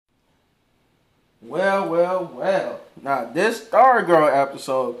Well. Now, this Stargirl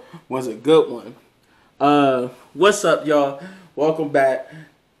episode was a good one. What's up, y'all? Welcome back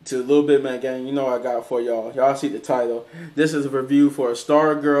to LilBigMan Gang. You know what I got for y'all. Y'all see the title. This is a review for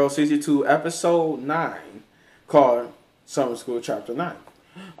Stargirl Season 2, Episode 9, called Summer School Chapter 9.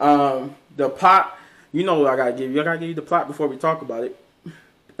 The plot, you know what I gotta give you. I gotta give you the plot before we talk about it.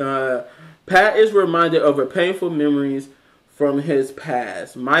 Pat is reminded of her painful memories from his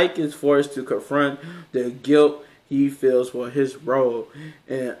past. Mike is forced to confront the guilt he feels for his role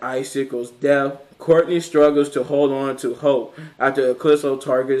in Icicle's death. Courtney struggles to hold on to hope after Eclipso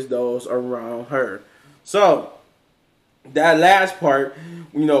targets those around her. So, that last part,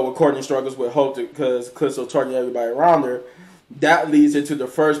 you know, where Courtney struggles with hope because Eclipso targets everybody around her, that leads into the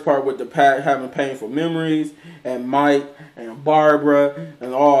first part with the Pat having painful memories, and Mike, and Barbara,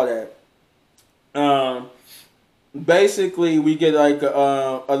 and all that. Basically, we get like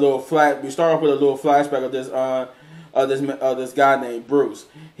a little flat. We start off with a little flashback of this guy named Bruce.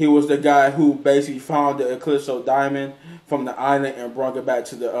 He was the guy who basically found the Eclipso diamond from the island and brought it back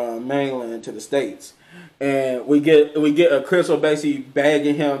to the mainland, to the States. And we get Eclipso basically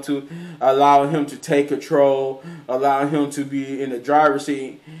begging him to allow him to take control, allow him to be in the driver's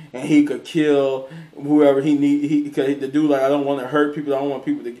seat, and he could kill whoever he need. Because the dude like, I don't want to hurt people. I don't want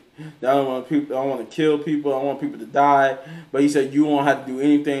to kill people. I don't want people to die. But he said, you won't have to do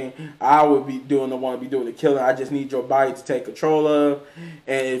anything. I would be doing the killing. I just need your body to take control of.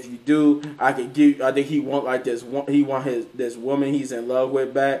 And if you do, I think he want like this. He want this woman he's in love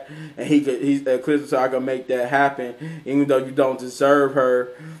with back, and he's Eclipse, so I can make that happen. Even though you don't deserve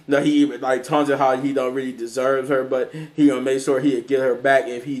her. No, he even like taunts her how he don't really deserve her, but he gonna make sure he'll get her back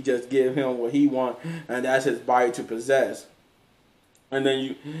if he just give him what he want, and that's his body to possess. And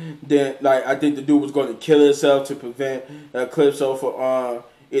then I think the dude was going to kill himself to prevent Eclipso for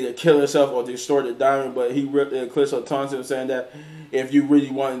either kill himself or destroy the diamond. But Eclipso taunts him, saying that if you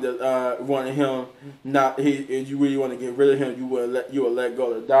really wanted him, if you really want to get rid of him, you would let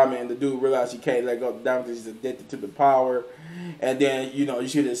go of the diamond. And the dude realized he can't let go of the diamond because he's addicted to the power. And then you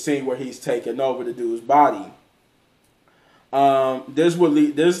see the scene where he's taking over the dude's body. This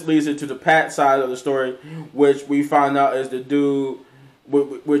leads into the Pat side of the story, which we find out is the dude.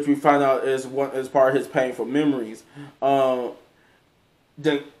 Which we find out is part of his painful memories. Where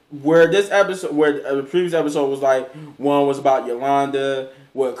the previous episode was like, one was about Yolanda,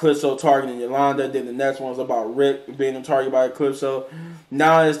 with Eclipso targeting Yolanda. Then the next one was about Rick being targeted by Eclipso.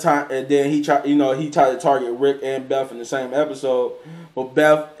 Now it's time, and then he tried to target Rick and Beth in the same episode. But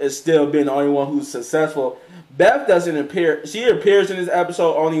Beth is still being the only one who's successful. Beth doesn't appear. She appears in this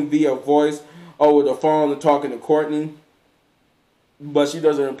episode only via voice over the phone and talking to Courtney. But she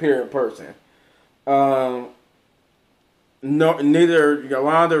doesn't appear in person. Neither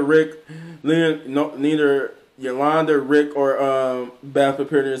Yolanda, Rick, or Beth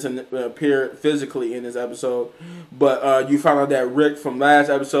appeared physically in this episad. But you found out that Rick from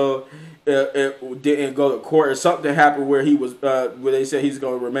last episode it didn't go to court, or something happened where he was where they said he's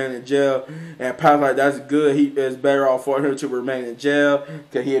going to remain in jail, and Pat's like, that's good. He is better off for him to remain in jail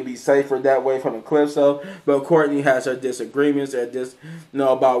because he'd be safer that way from Eclipso. But Courtney has her disagreements and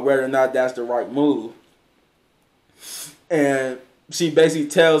about whether or not that's the right move, and she basically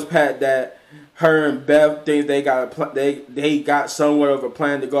tells Pat that her and Beth think they got somewhat of a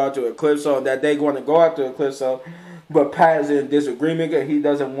plan to go after Eclipso, and that they going to go after Eclipso. But Pat is in disagreement, and he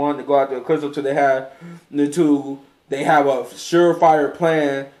doesn't want to go out to Eclipso until they have a surefire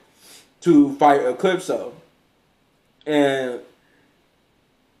plan to fight Eclipso. And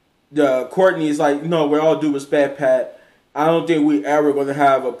Courtney is like, no, with all due respect, Pat, I don't think we ever going to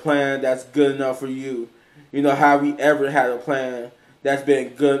have a plan that's good enough for you. Have we ever had a plan that's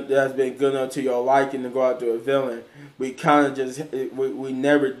been good enough to your liking to go out to a villain? We kind of we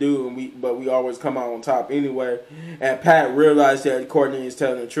never do, but we always come out on top anyway. And Pat realized that Courtney is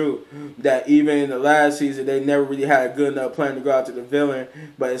telling the truth, that even in the last season they never really had a good enough plan to go out to the villain,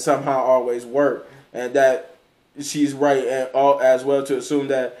 but it somehow always worked. And that she's right as well to assume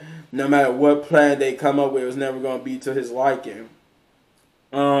that no matter what plan they come up with, it was never going to be to his liking.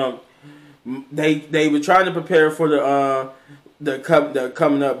 They were trying to prepare for the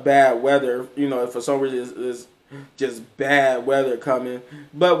coming up bad weather. For some reason it's just bad weather coming,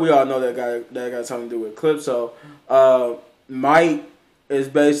 but we all know that got something to do with Eclipso. Mike is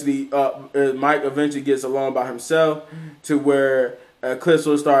basically Mike eventually gets along by himself to where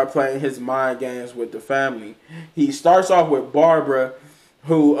Eclipso started playing his mind games with the family. He starts off with Barbara,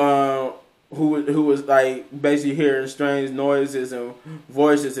 who was like basically hearing strange noises and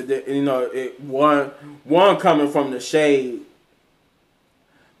voices, and one coming from the shade.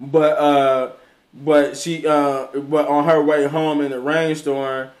 But but but on her way home in the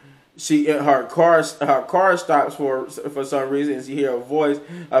rainstorm, her car stops for some reason, and she hear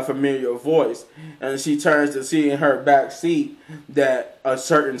a familiar voice, and she turns to see in her back seat that a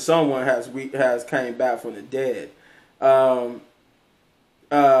certain someone has came back from the dead.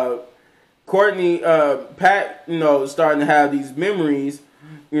 Courtney, Pat, starting to have these memories,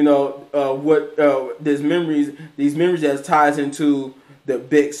 these memories that ties into the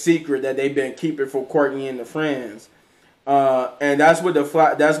big secret that they've been keeping from Courtney and the friends. And that's where the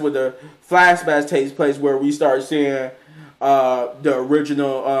flashbacks takes place, where we start seeing the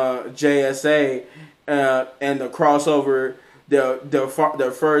original JSA and the crossover,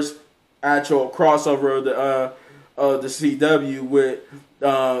 the first actual crossover of the CW with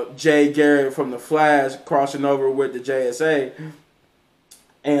Jay Garrett from the Flash crossing over with the JSA,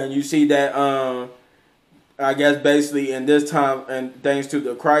 and you see that I guess basically in this time, and thanks to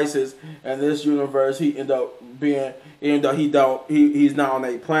the crisis in this universe, he ended up being, even though he's not on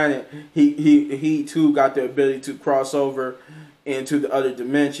a planet, he too got the ability to cross over into the other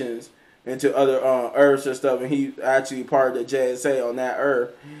dimensions, into other Earths and stuff, and he's actually part of the JSA on that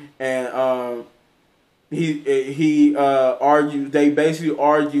Earth, and he argued. They basically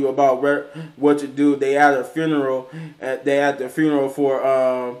argue about what to do. They had a funeral.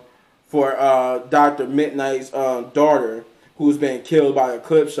 For Dr. Midnight's daughter, who's been killed by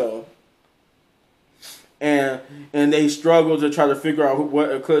Eclipso. And they struggled to try to figure out what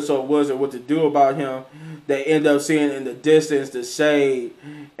Eclipso was and what to do about him. They end up seeing in the distance the shade,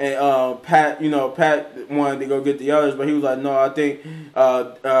 and Pat wanted to go get the others, but he was like, no, I think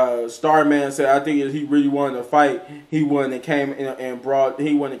Starman said, I think if he really wanted to fight, he wouldn't have came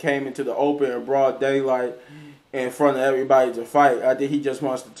into the open in broad daylight in front of everybody to fight. I think he just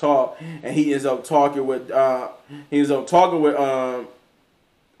wants to talk, and he ends up talking with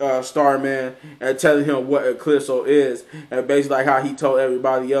Starman and telling him what Eclipso is, and basically like how he told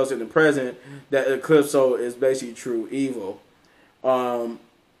everybody else in the present that Eclipso is basically true evil.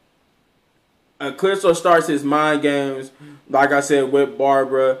 Eclipso starts his mind games, like I said, with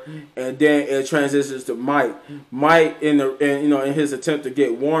Barbara, and then it transitions to Mike. Mike, in his attempt to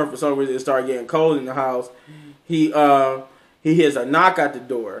get warm, for some reason it started getting cold in the house. He hears a knock at the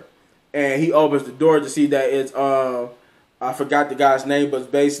door, and he opens the door to see that it's I forgot the guy's name, but it's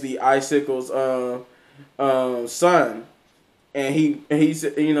basically Icicle's son. And he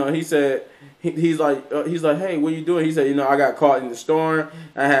said, he's like, hey, what are you doing? He said, I got caught in the storm.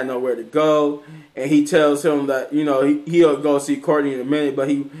 I had nowhere to go. And he tells him that he'll go see Courtney in a minute, but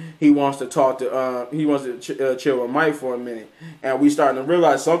he wants to talk to chill with Mike for a minute. And we starting to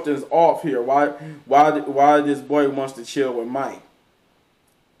realize something's off here. Why this boy wants to chill with Mike?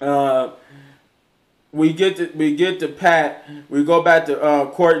 We get to Pat. We go back to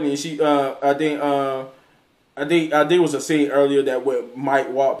Courtney. She I think it was a scene earlier that where Mike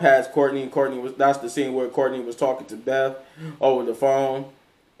walked past Courtney, and that's the scene where Courtney was talking to Beth over the phone,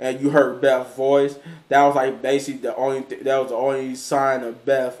 and you heard Beth's voice. That was like basically that was the only sign of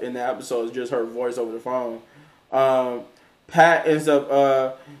Beth in the episode, is just her voice over the phone. Pat ends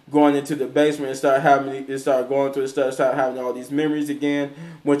up going into the basement and start going through the stuff, start having all these memories again,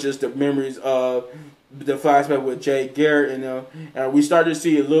 which is the memories of the flashback with Jay Garrett and we started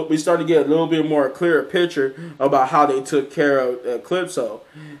to get a little bit more clearer picture about how they took care of Eclipso.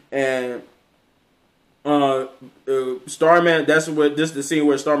 And Starman, this is the scene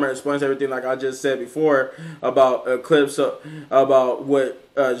where Starman explains everything, like I just said before, about Eclipso, about what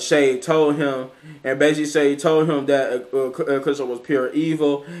Shade told him, and basically he told him that Eclipso was pure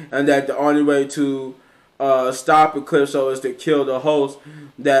evil, and that the only way to stop Eclipso is to kill the host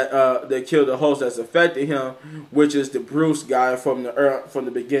that's affected him, which is the Bruce guy from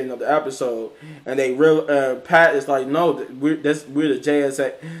the beginning of the episode. And Pat is like, no, we're the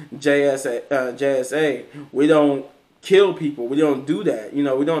JSA. We don't kill people. We don't do that.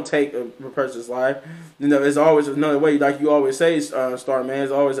 We don't take a person's life. There's always another way. Like you always say, Starman,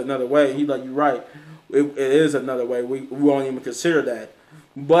 there's always another way. He's like, you're right. It is another way. We won't even consider that.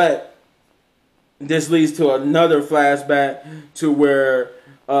 But this leads to another flashback to where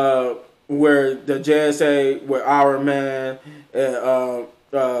the JSA, where Our Man,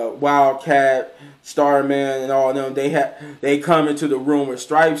 Wildcat, Starman, and all of them, they come into the room with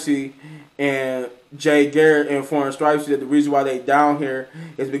Stripesy, and Jay Garrett informed Stripesy that the reason why they down here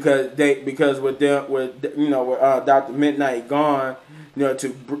is because with Dr. Midnight gone,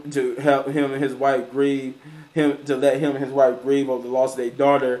 to help him and his wife grieve, to let him and his wife grieve over the loss of their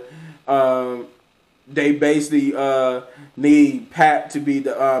daughter. they basically need Pat to be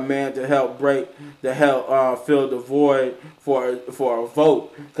the man to help fill the void for a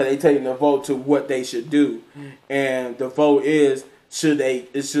vote, because they taking the vote to what they should do, and the vote is should they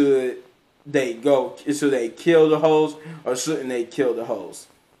kill the host or shouldn't they kill the host.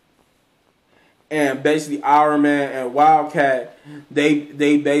 And basically, Iron Man and Wildcat, they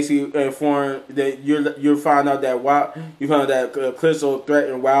basically inform that you find out that Calypso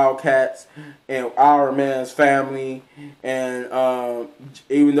threatened Wildcats and Iron Man's family, and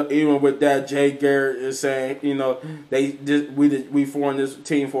even with that, Jay Garrett is saying, we formed this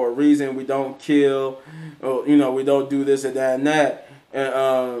team for a reason. We don't kill, we don't do this and that and that,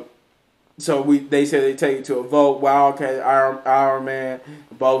 and so they said they take it to a vote. Wildcat, Iron Man,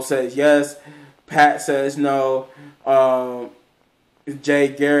 both says yes. Pat says no. Jay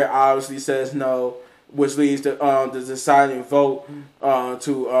Garrett obviously says no, which leads to the deciding vote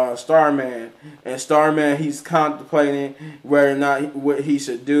to Starman. And Starman, he's contemplating whether or not what he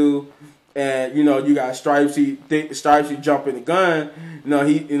should do. And you got Stripesy jumping the gun.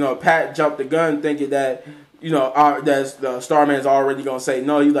 Pat jumped the gun thinking that that's the Starman's already gonna say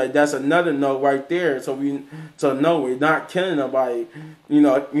no. He's like, that's another no right there. So no, we're not killing nobody.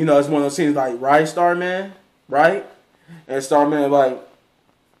 It's one of those scenes like, right, Starman, right? And Starman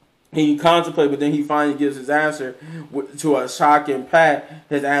he contemplated, but then he finally gives his answer to a shocking Pat.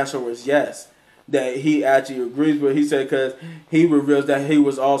 His answer was yes, that he actually agrees with. He said because he reveals that he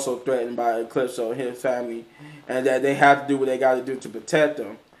was also threatened by Calypso and his family, and that they have to do what they got to do to protect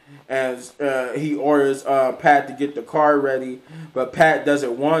them. And he orders Pat to get the car ready, but Pat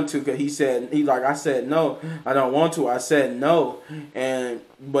doesn't want to because he's like, I said no, I don't want to. I said no,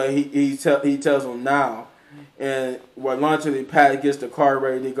 but he tells him now, and eventually Pat gets the car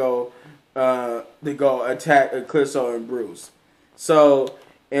ready to go attack Calypso and Bruce. So,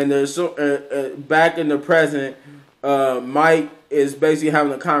 and there's back in the present, Mike is basically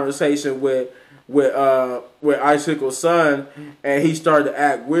having a conversation with Icicle's son, and he started to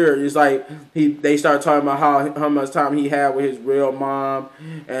act weird. It's like they started talking about how much time he had with his real mom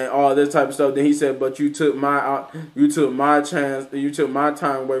and all this type of stuff. Then he said, "But you took my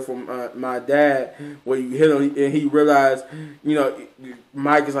time away from my dad." When you hit him, and he realized,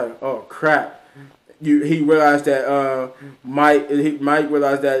 Mike is like, "Oh crap." He realized that Mike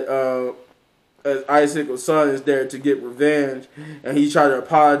realized that. Icicle's son is there to get revenge, and he tried to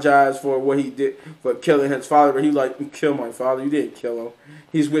apologize for what he did for killing his father, but he like, "You killed my father. You didn't kill him.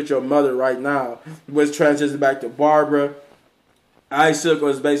 He's with your mother right now." Which transitions back to Barbara. Icicle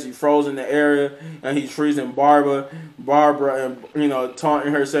is basically frozen in the area, and he's freezing Barbara, and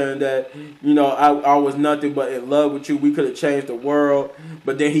taunting her, saying that I was nothing but in love with you. We could have changed the world,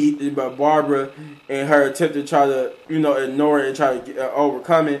 but Barbara, in her attempt to try to ignore it and try to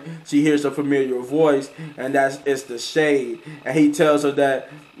overcome it, she hears a familiar voice, and it's the Shade, and he tells her that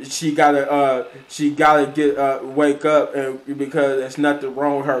she gotta wake up, and because there's nothing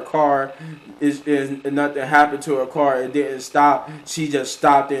wrong with her car. Is nothing happened to her car. It didn't stop. She just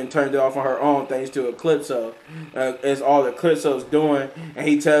stopped it and turned it off on her own, thanks to Eclipso. It's all Eclipso's doing, and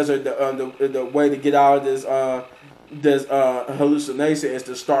he tells her the way to get out of this hallucination is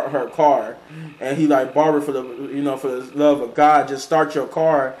to start her car. And he like, Barbara, for the love of God, just start your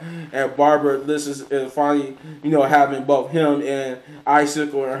car. And Barbara listens, and finally having both him and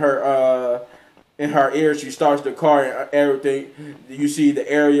Icicle in her ear, she starts the car, and everything. You see the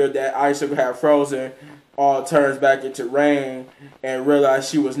area that Icicle had frozen all turns back into rain, and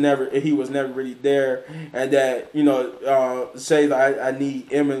realize he was never really there, and that says I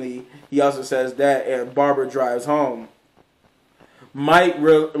need Emily. He also says that, and Barbara drives home. Mike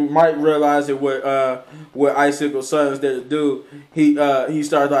realizing what Icicle's son is there to do. He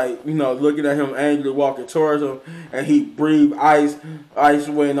started looking at him angrily, walking towards him, and he breathed ice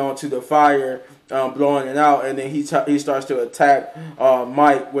went onto the fire, blowing it out, and then he starts to attack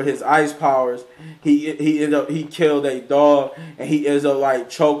Mike with his ice powers. He killed a dog, and he ends up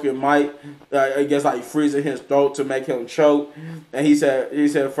choking Mike. I guess freezing his throat to make him choke. And he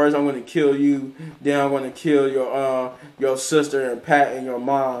said first I'm going to kill you, then I'm going to kill your sister and Pat and your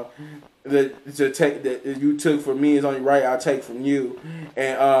mom. That you took from me is only right I'll take from you.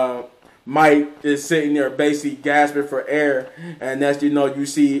 And Mike is sitting there basically gasping for air, and that's you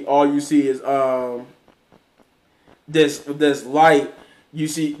see is this light. You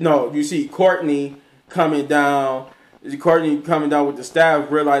see Courtney coming down. Courtney coming down with the staff,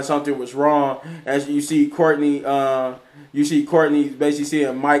 realized something was wrong. As you see Courtney basically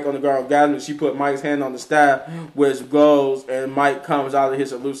seeing Mike on the ground gasping. She put Mike's hand on the staff, which glows, and Mike comes out of his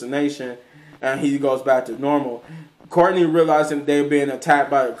hallucination, and he goes back to normal. Courtney realizing they're being attacked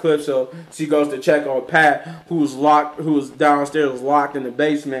by Eclipso, she goes to check on Pat, who's downstairs, locked in the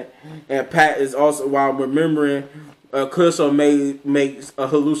basement, and Pat is also, while remembering, Eclipso makes a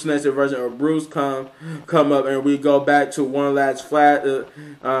hallucination version of Bruce come up, and we go back to one last flashback.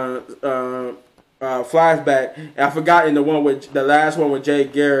 And I forgot in the last one with Jay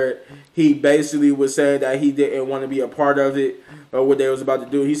Garrett, he basically was saying that he didn't want to be a part of it or what they was about to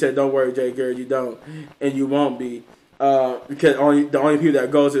do. He said, "Don't worry, Jay Garrett, you don't, and you won't be." Because the only people that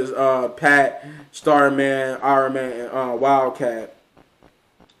goes is Pat, Starman, Iron Man, and Wildcat.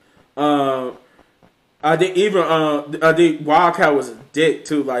 I think Wildcat was a dick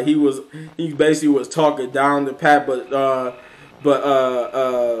too. Like he basically was talking down to Pat,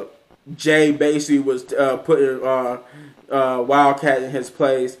 but Jay basically was putting Wildcat in his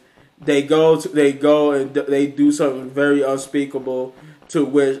place. They go and they do something very unspeakable. To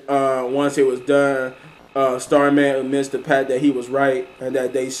which once it was done, Starman admits to Pat that he was right and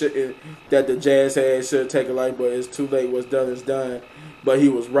that the JSA should take a life, but it's too late. What's done is done. But he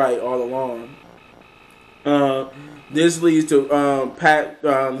was right all along. This leads to Pat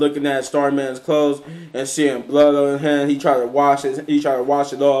looking at Starman's clothes and seeing blood on his hand. He tried to wash it. He tried to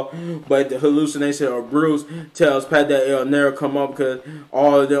wash it off, but the hallucination of Bruce tells Pat that it'll never come up because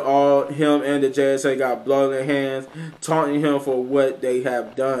all him and the JSA got blood on their hands, taunting him for what they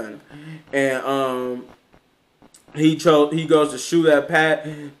have done. And he goes to shoot at Pat.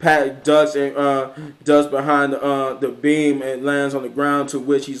 Pat ducks behind the beam and lands on the ground. To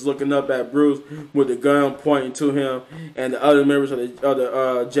which he's looking up at Bruce with the gun pointing to him. And the other members of the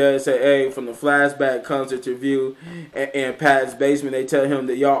JSAA from the flashback comes into view. In Pat's basement, they tell him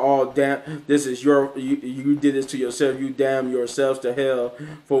that y'all all damn. This is you did this to yourself. You damn yourselves to hell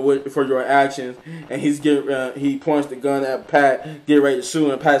for your actions. And he points the gun at Pat, get ready to shoot,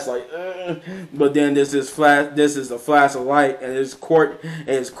 and Pat's like, ugh. But then this is a flash of light, and it's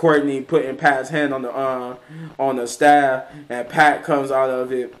Courtney putting Pat's hand on the staff, and Pat comes out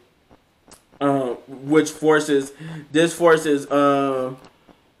of it, which forces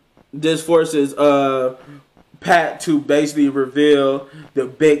Pat to basically reveal the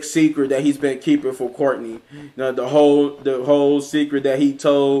big secret that he's been keeping for Courtney. You know, the whole secret that he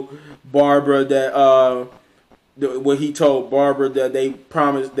told Barbara that what he told Barbara that they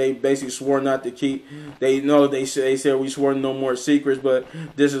promised, they basically swore not to keep. They said we swore no more secrets, but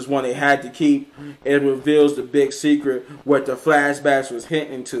this is one they had to keep. It reveals the big secret, what the flashbacks was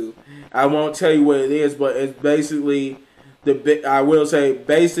hinting to. I won't tell you what it is, but it's basically I will say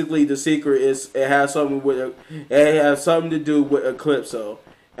basically the secret is it has something to do with Eclipso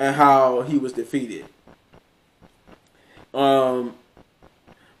and how he was defeated.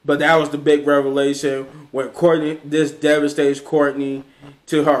 But that was the big revelation when this devastates Courtney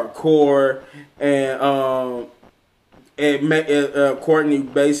to her core, and Courtney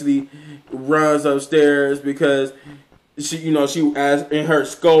basically runs upstairs because she as in her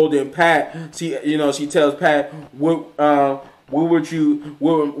scolding Pat, she tells Pat, what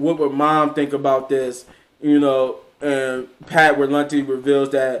would Mom think about this, and Pat reluctantly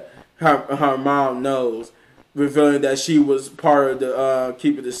reveals that her mom knows, revealing that she was part of the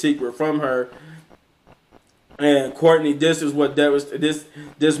keeping the secret from her. And Courtney, this is what this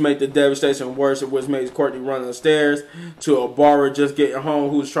made the devastation worse, which makes Courtney run upstairs to a barber just getting home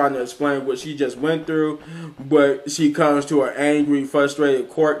who's trying to explain what she just went through, but she comes to an angry, frustrated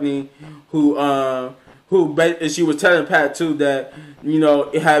Courtney who she was telling Pat too that,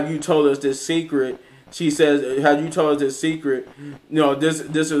 have you told us this secret? She says, "Have you told us this secret?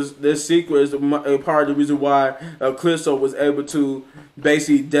 This secret is a part of the reason why Eclipso was able to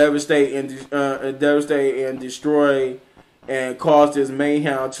basically devastate and destroy and cause this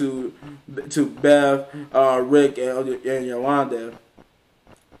mayhem to Beth, Rick, and Yolanda."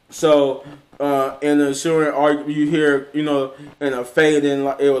 So, in the ensuing argument, you hear, in a fading,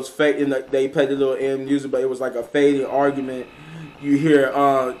 it was fading. They played the little end music, but it was like a fading argument. You hear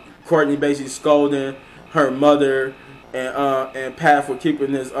Courtney basically scolding her mother and Pat for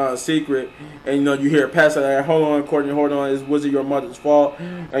keeping this secret, and you hear Pat say, "Hold on, Courtney, hold on. Was it your mother's fault?"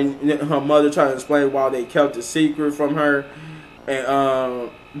 And her mother trying to explain why they kept the secret from her, and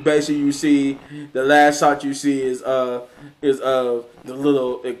basically you see the last shot you see is the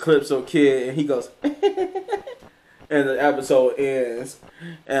little Eclipso kid, and he goes. And the episode ends,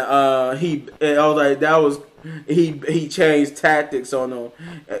 and I was like, he changed tactics on them.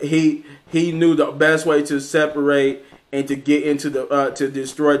 He knew the best way to separate and to get into the to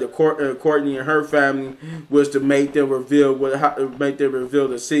destroy the Courtney and her family was to make them reveal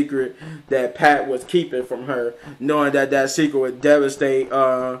the secret that Pat was keeping from her, knowing that that secret would devastate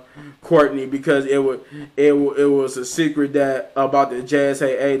Courtney, because it was a secret that about the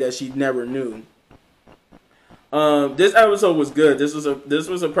JSAA that she never knew. This episode was good. This was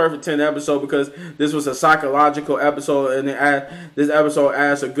a perfect 10 episode, because this was a psychological episode, and this episode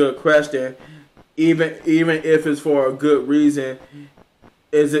asked a good question, even if it's for a good reason.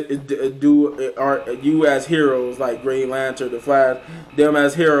 Are you as heroes like Green Lantern, the Flash, them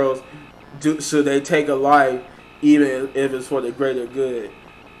as heroes, should they take a life even if it's for the greater good?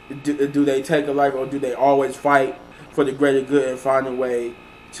 Do they take a life, or do they always fight for the greater good and find a way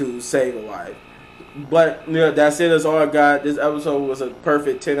to save a life? But yeah, that's it. That's all I got. This episode was a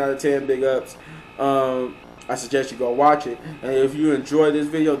perfect 10 out of 10. Big ups. I suggest you go watch it. And if you enjoyed this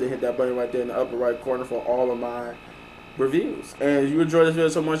video, then hit that button right there in the upper right corner for all of my reviews. And if you enjoyed this video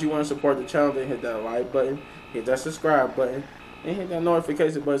so much you want to support the channel, then hit that like button, hit that subscribe button, and hit that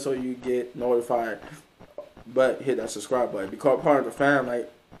notification button so you get notified. But hit that subscribe button. Become part of the fam,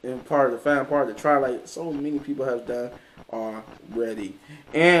 part of the tribe, like so many people have done already.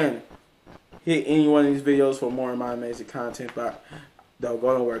 And hit any one of these videos for more of my amazing content. But don't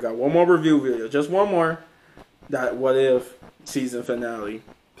go nowhere. I got one more review video. Just one more. That What If season finale.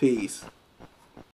 Peace.